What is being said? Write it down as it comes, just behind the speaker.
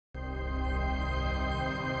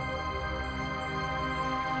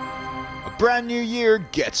brand new year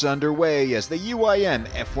gets underway as the UIM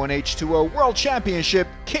F1H2O World Championship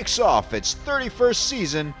kicks off its 31st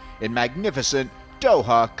season in magnificent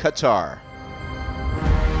Doha, Qatar.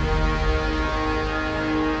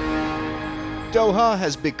 Doha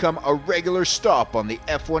has become a regular stop on the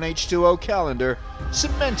F1H2O calendar,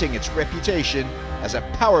 cementing its reputation as a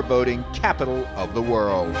powerboating capital of the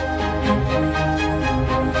world.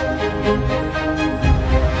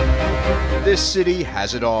 This city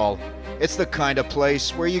has it all. It's the kind of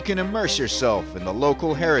place where you can immerse yourself in the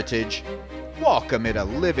local heritage, walk amid a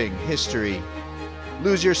living history,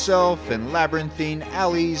 lose yourself in labyrinthine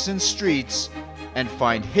alleys and streets, and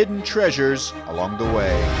find hidden treasures along the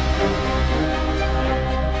way.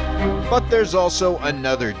 But there's also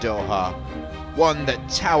another Doha, one that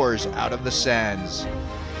towers out of the sands.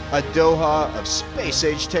 A Doha of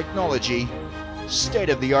space-age technology,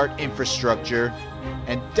 state-of-the-art infrastructure,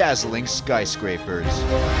 and dazzling skyscrapers.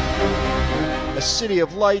 A city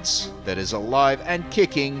of lights that is alive and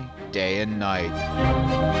kicking day and night.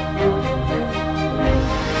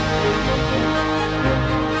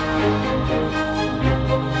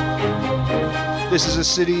 This is a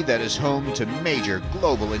city that is home to major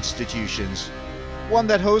global institutions, one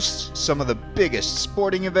that hosts some of the biggest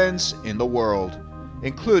sporting events in the world,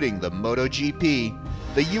 including the MotoGP,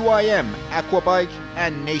 the UIM Aquabike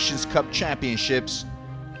and Nations Cup Championships,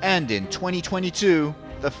 and in 2022,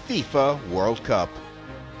 the FIFA World Cup.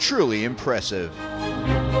 Truly impressive.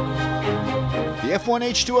 The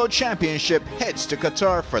F1H2O Championship heads to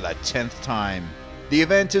Qatar for the 10th time. The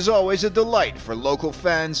event is always a delight for local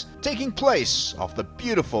fans, taking place off the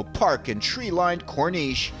beautiful park and tree-lined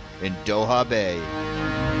Corniche in Doha Bay.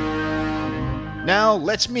 Now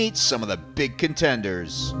let's meet some of the big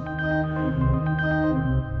contenders.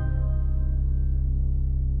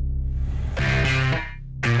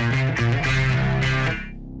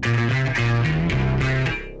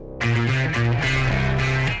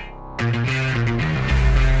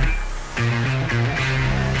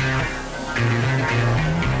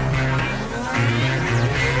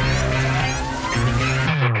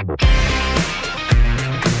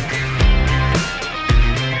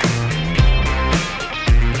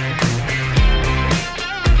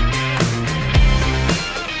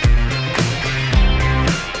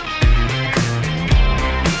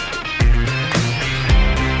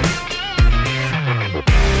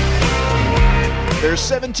 There are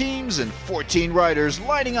 7 teams and 14 riders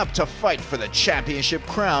lining up to fight for the championship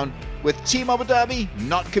crown, with Team Abu Dhabi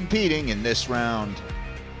not competing in this round.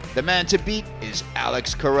 The man to beat is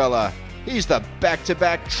Alex Carrella. He's the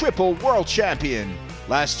back-to-back triple world champion.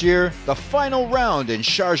 Last year, the final round in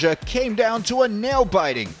Sharjah came down to a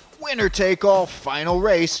nail-biting, winner-take-all final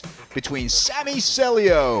race between Sami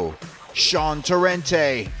Celio, Sean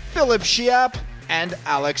Torrente, Philippe Chiappe, and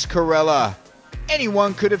Alex Carrella.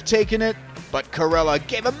 Anyone could have taken it, but Carrella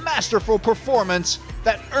gave a masterful performance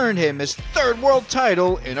that earned him his 3rd world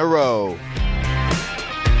title in a row.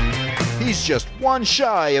 He's just one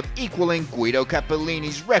shy of equaling Guido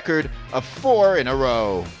Capellini's record of 4 in a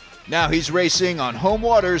row. Now he's racing on home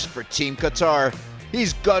waters for Team Qatar.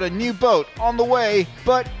 He's got a new boat on the way,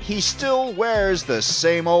 but he still wears the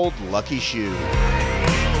same old lucky shoe.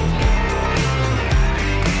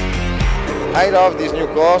 I love this new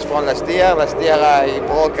course from last year. Last year I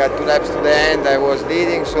broke at 2 laps to the end. I was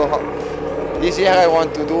leading, so this year I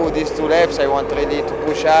want to do these 2 laps. I want really to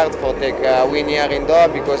push hard for take a win here in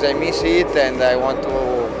Doha because I miss it, and I want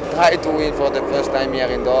to try to win for the first time here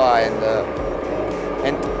in Doha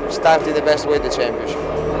and start in the best way the championship.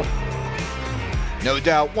 No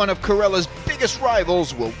doubt one of Carrella's biggest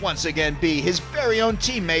rivals will once again be his very own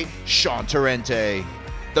teammate, Sean Torrente.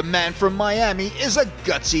 The man from Miami is a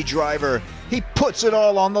gutsy driver. He puts it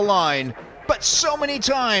all on the line, but so many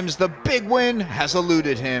times the big win has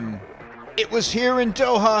eluded him. It was here in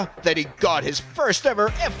Doha that he got his first ever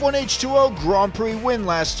F1H2O Grand Prix win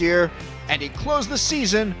last year, and he closed the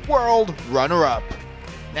season world runner-up.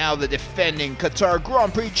 Now the defending Qatar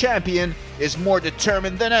Grand Prix champion is more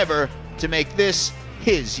determined than ever to make this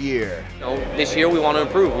his year. This year we want to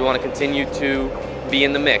improve. We want to continue to be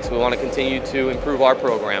in the mix. We want to continue to improve our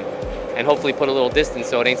program and hopefully put a little distance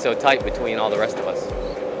so it ain't so tight between all the rest of us.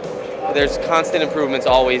 There's constant improvements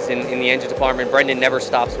always in the engine department. Brendan never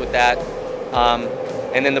stops with that.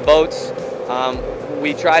 And then the boats,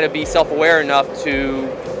 we try to be self-aware enough to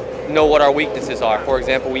know what our weaknesses are. For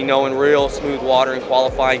example, we know in real smooth water in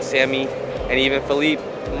qualifying, Sami and even Philippe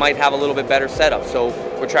might have a little bit better setup. So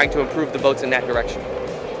we're trying to improve the boats in that direction.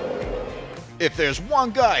 If there's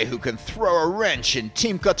one guy who can throw a wrench in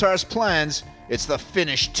Team Qatar's plans, it's the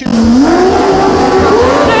Finnish 2.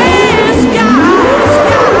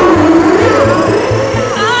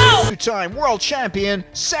 two-time world champion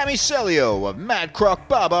Sammy Celio of Mad Croc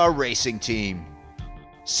Baba Racing Team.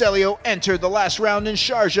 Celio entered the last round in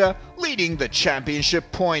Sharjah, leading the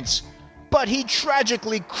championship points, but he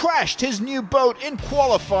tragically crashed his new boat in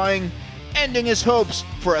qualifying, ending his hopes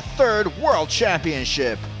for a third world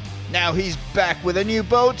championship. Now he's back with a new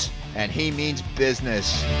boat, and he means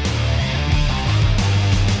business.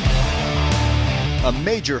 A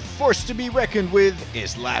major force to be reckoned with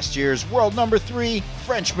is last year's world number 3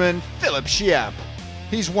 Frenchman Philippe Chiappe.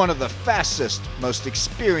 He's one of the fastest, most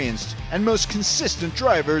experienced, and most consistent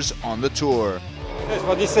drivers on the tour. Yes,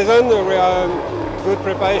 for this season we are good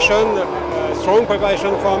preparation, strong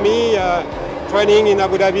preparation for me. Training in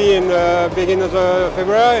Abu Dhabi in the beginning of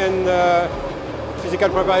February, and physical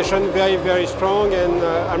preparation very strong, and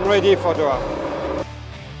I'm ready for DOHA.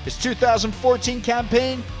 His 2014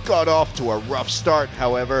 campaign got off to a rough start,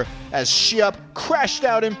 however, as Chiappe crashed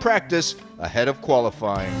out in practice ahead of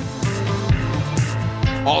qualifying.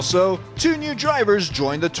 Also, 2 new drivers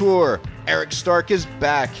joined the tour. Eric Stark is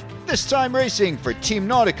back, this time racing for Team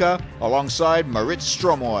Nautica alongside Marit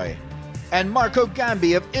Stromoy. And Marco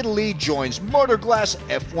Gambi of Italy joins Motorglass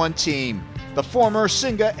F1 team, the former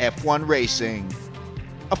Singa F1 Racing.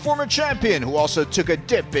 A former champion who also took a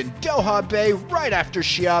dip in Doha Bay right after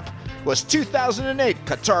Chiappe was 2008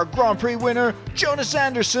 Qatar Grand Prix winner Jonas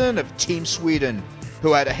Andersson of Team Sweden,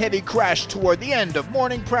 who had a heavy crash toward the end of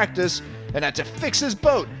morning practice and had to fix his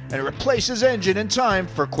boat and replace his engine in time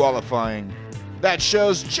for qualifying. That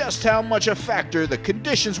shows just how much a factor the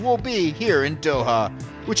conditions will be here in Doha,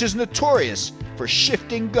 which is notorious for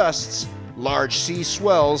shifting gusts, large sea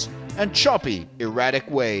swells, and choppy, erratic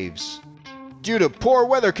waves. Due to poor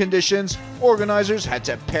weather conditions, organizers had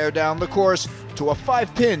to pare down the course to a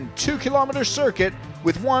 5-pin, 2-kilometer circuit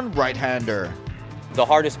with one right-hander. The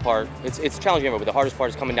hardest part, it's challenging, but the hardest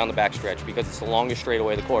part is coming down the backstretch because it's the longest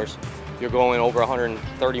straightaway of the course. You're going over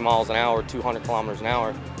 130 miles an hour, 200 kilometers an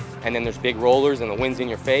hour, and then there's big rollers and the wind's in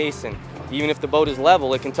your face, and even if the boat is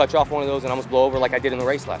level, it can touch off one of those and almost blow over like I did in the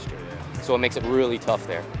race last year. So it makes it really tough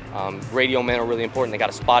there. Radio men are really important. They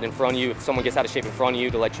got a spot in front of you. If someone gets out of shape in front of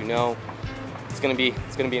you to let you know, it's gonna be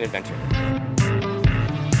an adventure.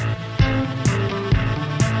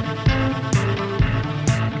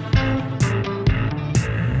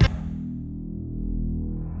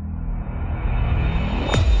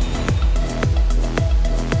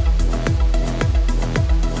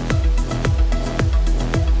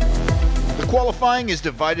 The qualifying is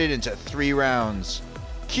divided into 3 rounds.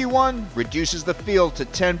 Q1 reduces the field to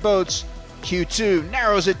 10 boats, Q2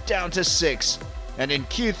 narrows it down to 6, and in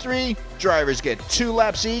Q3, drivers get 2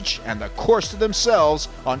 laps each and the course to themselves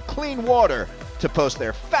on clean water to post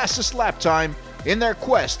their fastest lap time in their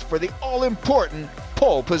quest for the all-important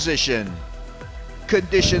pole position.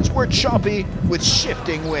 Conditions were choppy with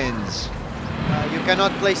shifting winds. You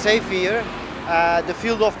cannot play safe here. The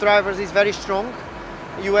field of drivers is very strong.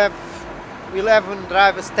 You have 11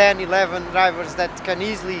 drivers, 10, 11 drivers that can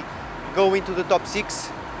easily go into the top 6.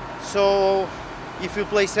 So if you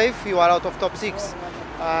play safe, you are out of top 6.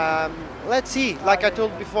 Let's see, like I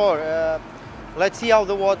told before, let's see how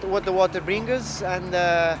what the water brings us, and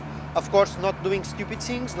of course not doing stupid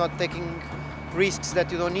things, not taking risks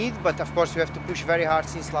that you don't need, but of course you have to push very hard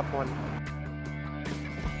since lap 1.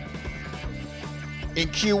 In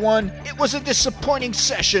Q1, it was a disappointing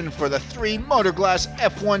session for the 3 Motorglass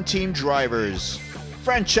F1 team drivers.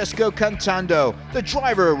 Francesco Cantando, the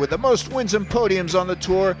driver with the most wins and podiums on the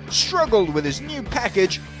tour, struggled with his new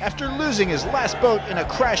package after losing his last boat in a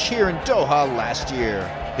crash here in Doha last year.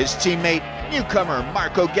 His teammate, newcomer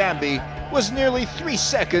Marco Gambi, was nearly 3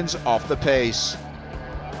 seconds off the pace.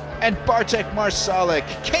 And Bartek Marsalek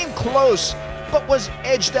came close, but was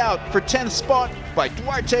edged out for 10th spot by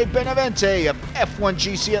Duarte Benavente of F1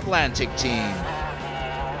 GC Atlantic team.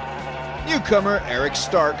 Newcomer Eric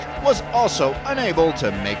Stark was also unable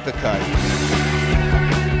to make the cut.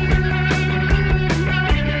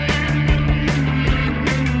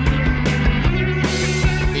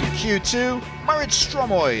 In Q2, Marit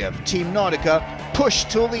Stromoy of Team Nautica pushed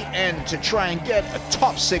till the end to try and get a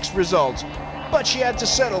top 6 result, but she had to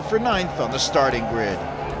settle for 9th on the starting grid.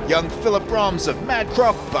 Young Philip Brahms of Mad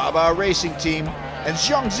Croc Baba Racing Team and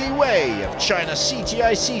Zhongzi Wei of China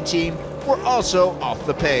CTIC Team were also off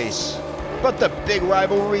the pace. But the big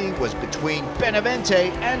rivalry was between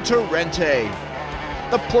Benavente and Torrente.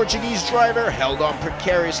 The Portuguese driver held on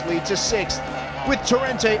precariously to 6th, with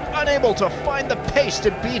Torrente unable to find the pace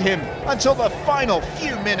to beat him until the final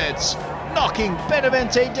few minutes, knocking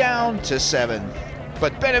Benavente down to 7th.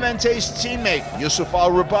 But Benavente's teammate, Yusuf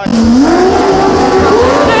Al-Rubai,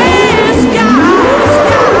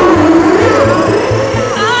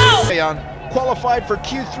 qualified for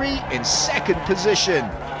Q3 in second position,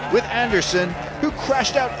 with Anderson, who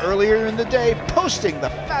crashed out earlier in the day, posting the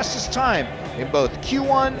fastest time in both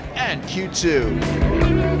Q1 and Q2.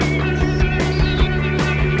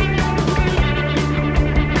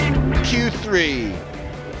 Q3.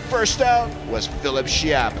 First out was Philip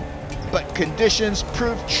Schiap, but conditions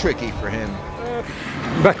proved tricky for him.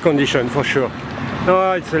 Bad condition for sure.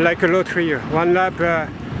 No, it's like a lottery. One lap,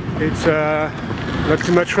 it's not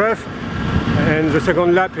too much rough, and the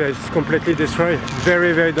second lap is completely destroyed.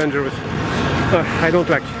 Very, very dangerous. I don't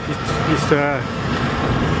like it.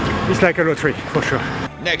 It's like a lottery for sure.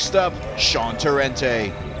 Next up, Sean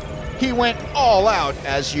Torrente. He went all out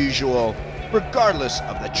as usual, regardless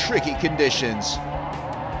of the tricky conditions,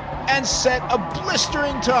 and set a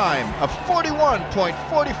blistering time of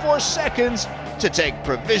 41.44 seconds to take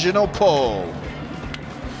provisional pole.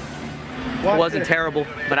 It wasn't terrible,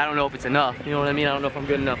 but I don't know if it's enough. You know what I mean? I don't know if I'm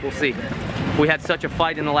good enough. We'll see. We had such a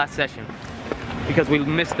fight in the last session because we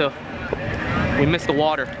missed the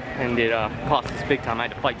water, and it cost us big time. I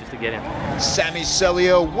had to fight just to get in. Sami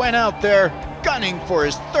Celio went out there gunning for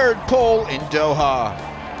his third pole in Doha.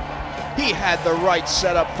 He had the right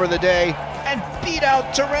setup for the day and beat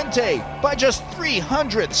out Torrente by just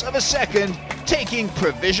 0.03 of a second, taking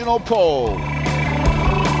provisional pole.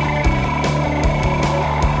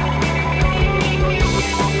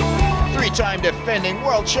 Three-time defending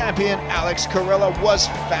world champion Alex Carella was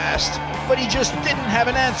fast, but he just didn't have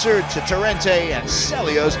an answer to Torrente and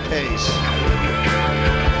Celio's pace.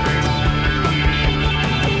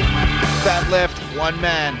 That left one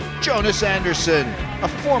man, Jonas Anderson, a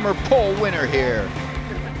former pole winner here.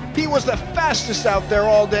 He was the fastest out there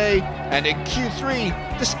all day, and in Q3,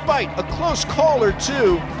 despite a close call or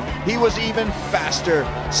two, he was even faster,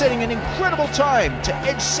 setting an incredible time to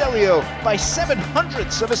edge Celio by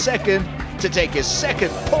 0.07 of a second to take his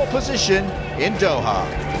second pole position in Doha.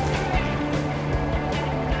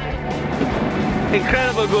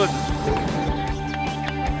 Incredible good.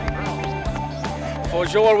 For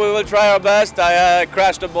sure, we will try our best. I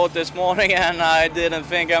crashed the boat this morning, and I didn't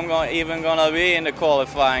think I'm even gonna be in the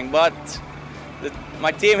qualifying. But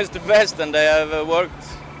my team is the best, and they have worked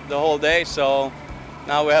the whole day. So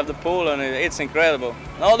now we have the pool, and it's incredible.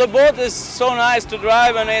 No, the boat is so nice to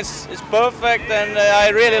drive, and it's perfect, and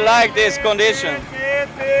I really like this condition. Hey,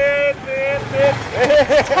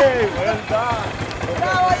 well done.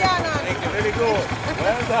 Thank you, very good.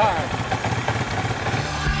 Well done.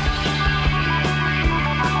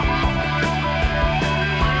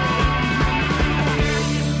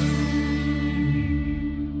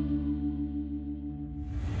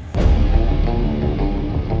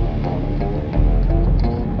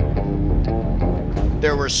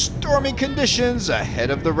 There were stormy conditions ahead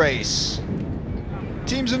of the race.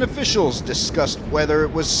 Teams and officials discussed whether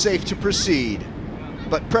it was safe to proceed,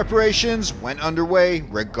 but preparations went underway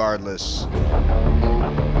regardless.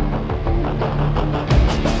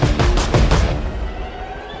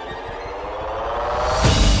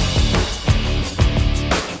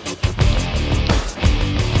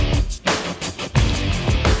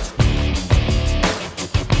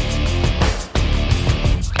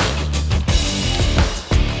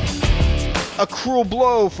 A cruel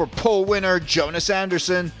blow for pole winner Jonas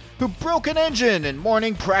Anderson, who broke an engine in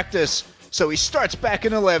morning practice, so he starts back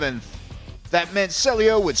in 11th. That meant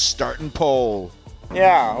Celio would start in pole.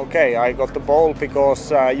 Yeah, okay, I got the pole because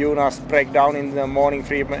Jonas broke down in the morning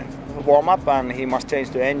free warm-up and he must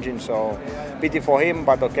change the engine, so pity for him,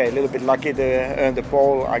 but okay, a little bit lucky to earn the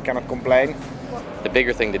pole, I cannot complain. The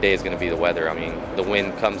bigger thing today is going to be the weather. I mean, the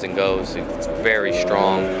wind comes and goes. It's very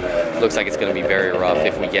strong. Looks like it's going to be very rough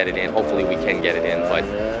if we get it in. Hopefully we can get it in, but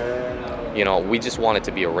you know, we just want it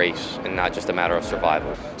to be a race and not just a matter of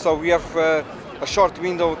survival. So we have a short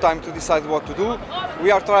window of time to decide what to do.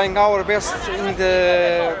 We are trying our best in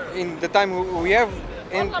the time we have,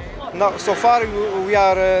 and so far we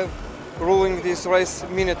are ruling this race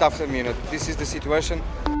minute after minute. This is the situation.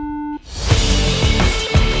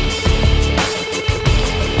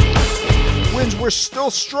 Winds were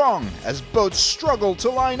still strong as boats struggled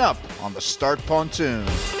to line up on the start pontoon.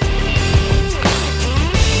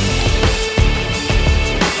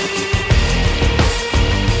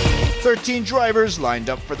 "13 drivers lined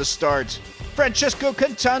up for the start. Francesco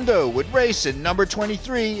Cantando would race in number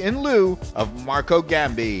 23 in lieu of Marco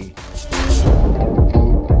Gambi.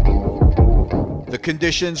 The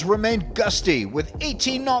conditions remained gusty with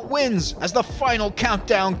 18-knot winds as the final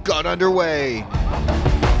countdown got underway.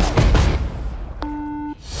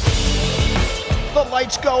 The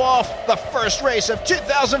lights go off. The first race of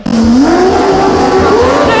 2014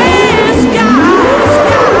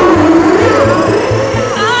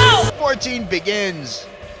 sprinting begins.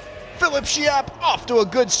 Philippe Chiappe off to a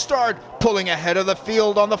good start, pulling ahead of the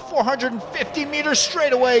field on the 450-meter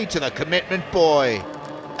straightaway to the commitment buoy.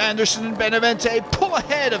 Anderson and Benavente pull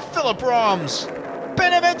ahead of Philip Roms.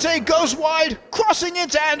 Benavente goes wide, crossing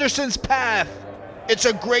into Anderson's path. It's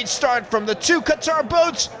a great start from the two Qatar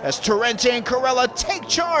boats as Torrente and Carella take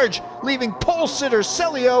charge, leaving pole sitter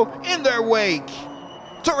Celio in their wake.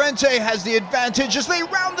 Torrente has the advantage as they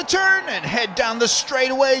round the turn and head down the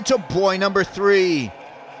straightaway to buoy number 3.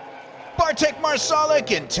 Bartek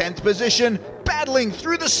Marsalik in 10th position, battling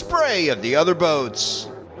through the spray of the other boats.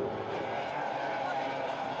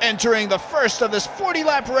 Entering the first of this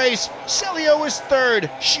 40-lap race, Celio is 3rd,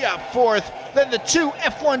 Chiappe 4th, then the two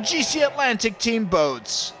F1 GC Atlantic team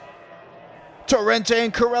boats. Torrente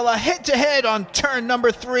and Carella head-to-head on turn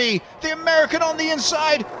number 3, the American on the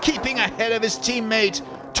inside, keeping ahead of his teammate.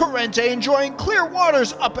 Torrente enjoying clear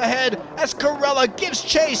waters up ahead as Carella gives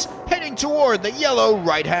chase, heading toward the yellow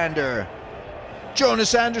right-hander.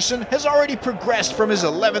 Jonas Anderson has already progressed from his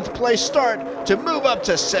 11th place start to move up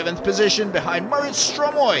to 7th position behind Maurits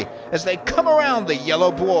Stromoy as they come around the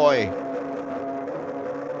yellow buoy.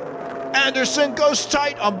 Anderson goes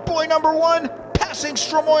tight on buoy number 1, passing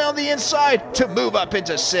Stromoy on the inside to move up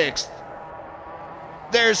into 6th.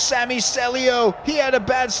 There's Sami Celio. He had a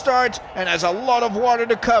bad start and has a lot of water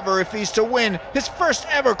to cover if he's to win his first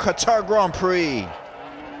ever Qatar Grand Prix.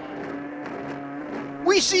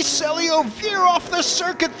 We see Celio veer off the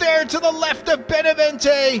circuit there to the left of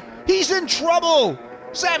Benavente. He's in trouble.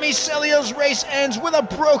 Sami Celio's race ends with a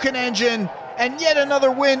broken engine, and yet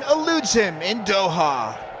another win eludes him in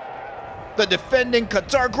Doha. The defending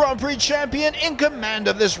Qatar Grand Prix champion in command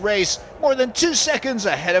of this race, more than 2 seconds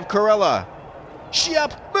ahead of Carella.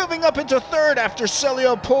 Chiappe moving up into 3rd after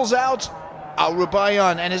Celio pulls out. Al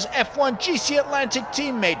Rubayan and his F1 GC Atlantic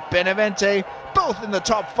teammate Benavente both in the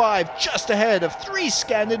top 5, just ahead of 3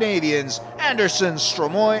 Scandinavians, Anderson,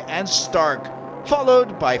 Stromoy and Stark,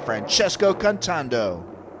 followed by Francesco Cantando.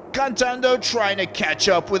 Cantando trying to catch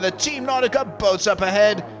up with the Team Nautica boats up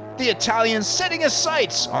ahead, the Italian setting his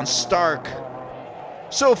sights on Stark.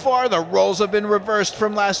 So far, the roles have been reversed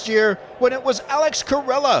from last year, when it was Alex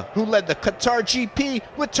Carella who led the Qatar GP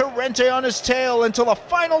with Torrente on his tail until the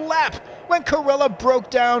final lap, when Carella broke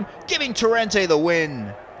down, giving Torrente the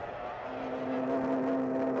win.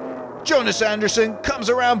 Jonas Anderson comes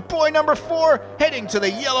around buoy number 4, heading to the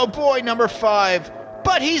yellow buoy number 5.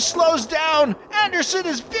 But he slows down. Anderson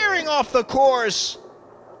is veering off the course.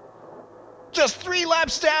 Just 3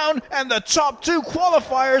 laps down, and the top 2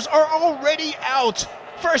 qualifiers are already out.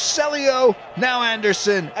 First Celio, now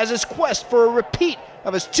Anderson, as his quest for a repeat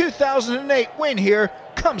of his 2008 win here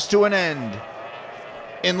comes to an end.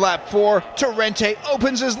 In lap 4, Torrente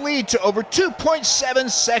opens his lead to over 2.7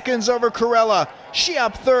 seconds over Carella.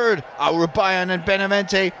 Chiappe 3rd, Al Rubayan and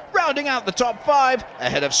Benavente rounding out the top 5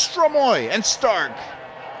 ahead of Stromoy and Stark.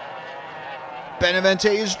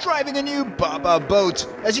 Benavente is driving a new Baba boat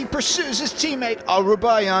as he pursues his teammate Al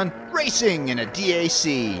Rubayan, racing in a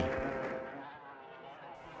DAC.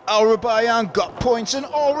 Al Rubayan got points in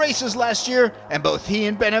all races last year, and both he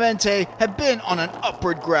and Benavente have been on an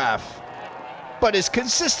upward graph. But his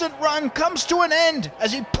consistent run comes to an end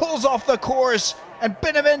as he pulls off the course, and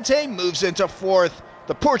Benavente moves into 4th.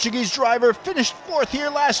 The Portuguese driver finished 4th here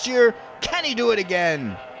last year. Can he do it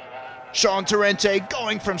again? Sean Torrente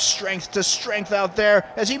going from strength to strength out there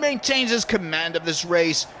as he maintains his command of this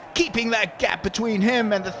race, keeping that gap between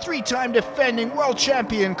him and the 3-time defending world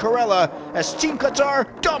champion Carella as Team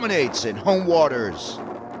Qatar dominates in home waters.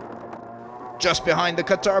 Just behind the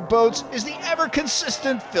Qatar boats is the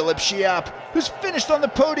ever-consistent Philippe Chiappe, who's finished on the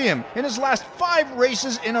podium in his last 5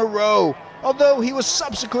 races in a row, although he was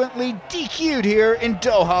subsequently DQ'd here in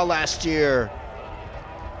Doha last year.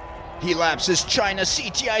 He laps his China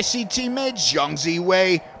CTIC teammate Zhang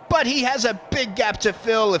Ziwei, but he has a big gap to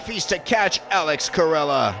fill if he's to catch Alex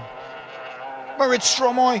Carella. Maurits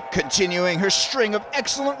Stromoy, continuing her string of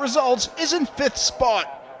excellent results, is in 5th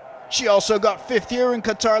spot. She also got 5th here in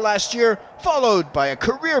Qatar last year, followed by a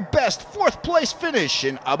career-best 4th place finish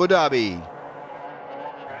in Abu Dhabi.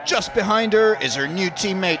 Just behind her is her new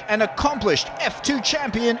teammate and accomplished F2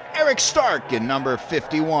 champion Eric Stark in number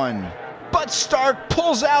 51. But Stark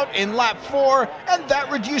pulls out in lap 4, and that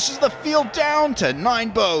reduces the field down to 9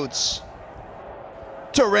 boats.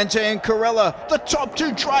 Torrente and Carella, the top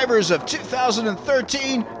 2 drivers of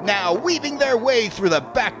 2013, now weaving their way through the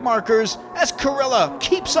back markers as Carella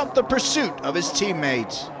keeps up the pursuit of his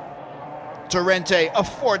teammate. Torrente, a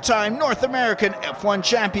 4-time North American F1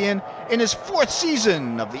 champion in his 4th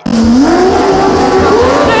season of the...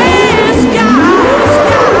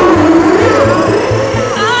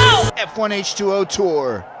 F1 H2O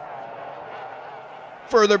Tour.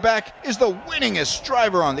 Further back is the winningest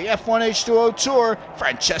driver on the F1 H2O Tour,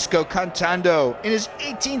 Francesco Cantando, in his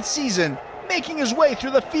 18th season, making his way through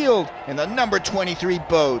the field in the number 23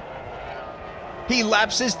 boat. He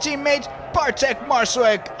laps his teammate Bartek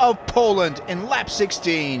Marsoek of Poland in lap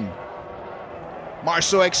 16.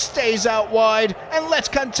 Marsoek stays out wide and lets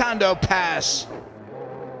Cantando pass.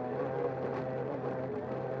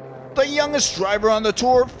 The youngest driver on the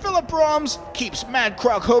tour, Philip Roms, keeps Mad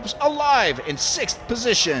Croc hopes alive in 6th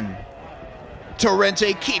position.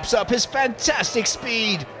 Torrente keeps up his fantastic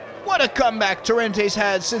speed. What a comeback Torrente's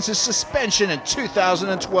had since his suspension in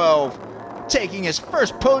 2012, taking his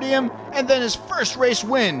first podium and then his first race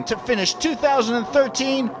win to finish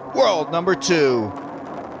 2013 world number 2.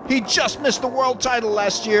 He just missed the world title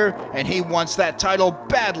last year, and he wants that title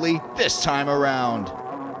badly this time around.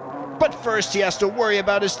 But first he has to worry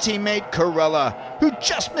about his teammate Corella, who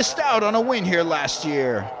just missed out on a win here last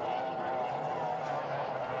year.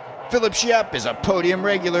 Philippe Chiappe is a podium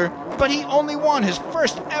regular, but he only won his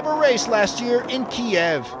first ever race last year in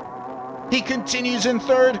Kiev. He continues in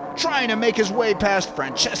 3rd, trying to make his way past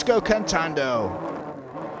Francesco Cantando.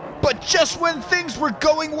 But just when things were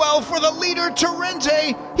going well for the leader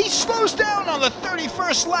Torrente, he slows down on the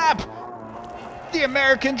 31st lap. The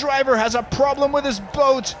American driver has a problem with his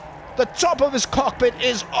boat. The top of his cockpit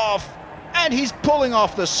is off, and he's pulling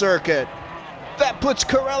off the circuit. That puts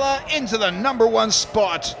Corella into the number 1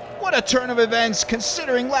 spot. What a turn of events,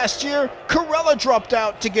 considering last year, Corella dropped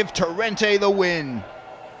out to give Torrente the win.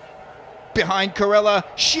 Behind Corella,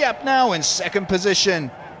 Chiappe now in 2nd position.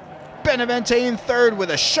 Benavente in 3rd with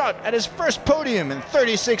a shot at his first podium in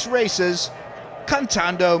 36 races.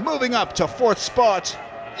 Cantando moving up to 4th spot.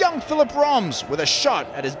 Young Philip Roms with a shot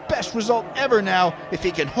at his best result ever now if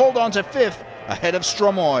he can hold on to 5th ahead of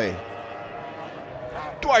Stromoy.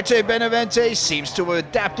 Duarte Benavente seems to have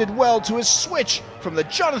adapted well to his switch from the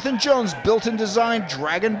Jonathan Jones built and designed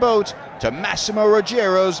Dragon boat to Massimo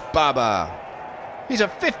Ruggiero's Baba. He's a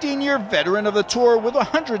 15-year veteran of the tour with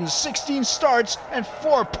 116 starts and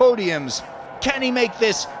 4 podiums. Can he make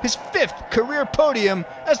this his 5th career podium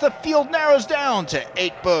as the field narrows down to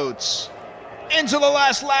 8 boats? Into the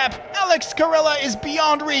last lap, Alex Corella is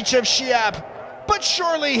beyond reach of Chiappe, but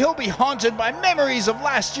surely he'll be haunted by memories of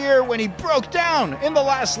last year when he broke down in the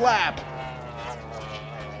last lap.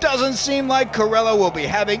 Doesn't seem like Corella will be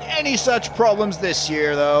having any such problems this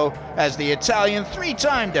year though, as the Italian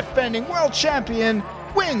 3-time defending world champion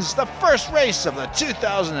wins the first race of the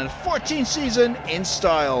 2014 season in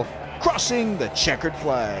style, crossing the checkered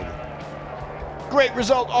flag. Great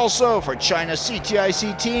result also for China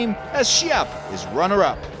CTIC team as Chiappe is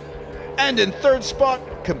runner-up. And in 3rd spot,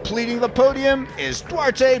 completing the podium, is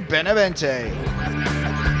Duarte Benavente.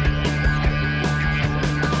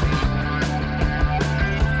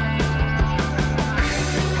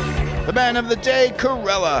 The man of the day,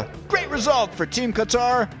 Corella. Great result for Team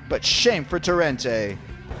Qatar, but shame for Torrente.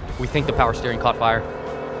 We think the power steering caught fire.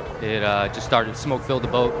 It just started, smoke filled the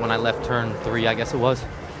boat when I left turn 3, I guess it was.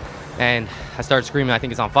 And I started screaming, I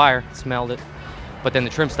think it's on fire, smelled it. But then the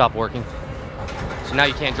trim stopped working. So now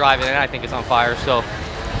you can't drive it, and I think it's on fire. So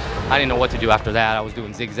I didn't know what to do after that. I was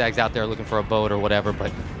doing zigzags out there looking for a boat or whatever,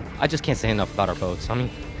 but I just can't say enough about our boats. I mean,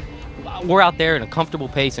 we're out there in a comfortable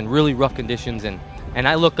pace in really rough conditions, and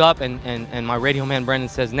I look up, and my radio man Brendan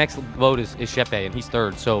says, next boat is Shepe, and he's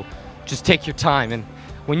 3rd. So just take your time. And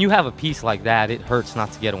when you have a piece like that, it hurts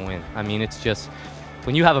not to get a win. I mean, it's just,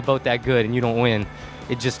 when you have a boat that good and you don't win,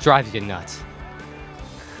 it just drives you nuts.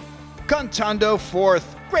 Cantando 4th.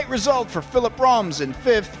 Great result for Philip Roms in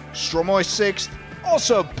 5th. Stromoy 6th.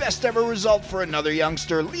 Also best ever result for another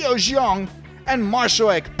youngster, Liu Jiang. And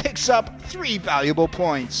Marsoek picks up 3 valuable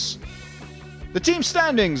points. The team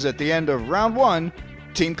standings at the end of round 1.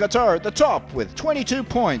 Team Qatar at the top with 22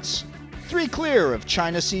 points. 3 clear of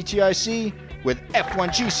China CTIC, with F1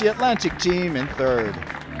 GC Atlantic team in 3rd.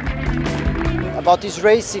 About this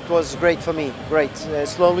race, it was great for me, great.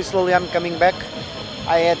 Slowly I'm coming back.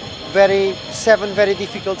 I had 7 very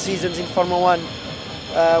difficult seasons in Formula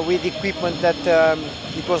 1 with equipment that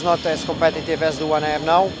it was not as competitive as the one I have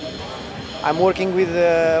now. I'm working with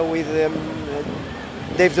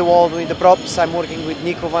Dave DeWall doing the props, I'm working with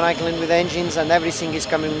Nico Van Eickelen with engines, and everything is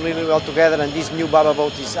coming really well together, and this new Baba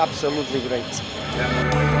boat is absolutely great.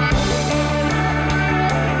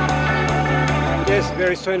 Yes,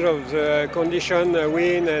 very strange of the condition,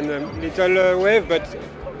 wind and little wave, but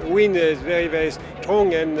wind is very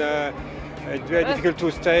strong, and it's very difficult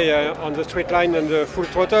to stay on the straight line and the full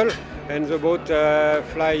throttle, and the boat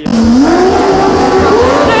fly.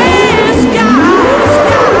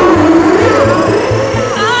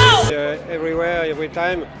 every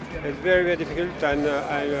time. It's very, very difficult, and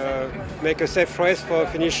I make a safe race for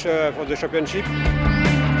finish for the championship.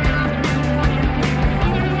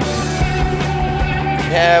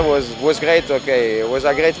 Yeah, it was great. Okay, it was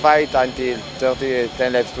a great fight until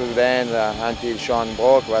 10 laps to the end, until Chaine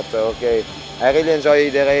broke. But okay, I really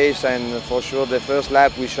enjoyed the race, and for sure the first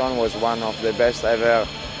lap with Chaine was one of the best ever.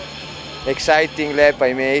 Exciting lap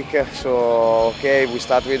I make. So okay, we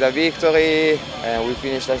start with a victory, and we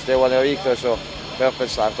finish last day with a victory. So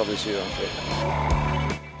perfect start of the season.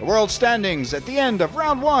 The world standings at the end of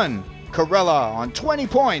round 1. Carella on 20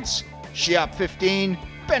 points, Chiap 15,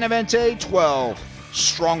 Benavente 12.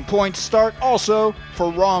 Strong point start also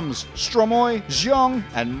for Roms, Stromoy, Xiong,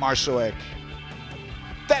 and Marsoek.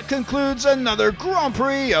 That concludes another Grand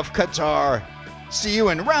Prix of Qatar. See you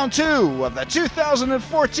in round 2 of the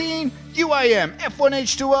 2014 UIM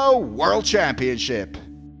F1H2O World Championship.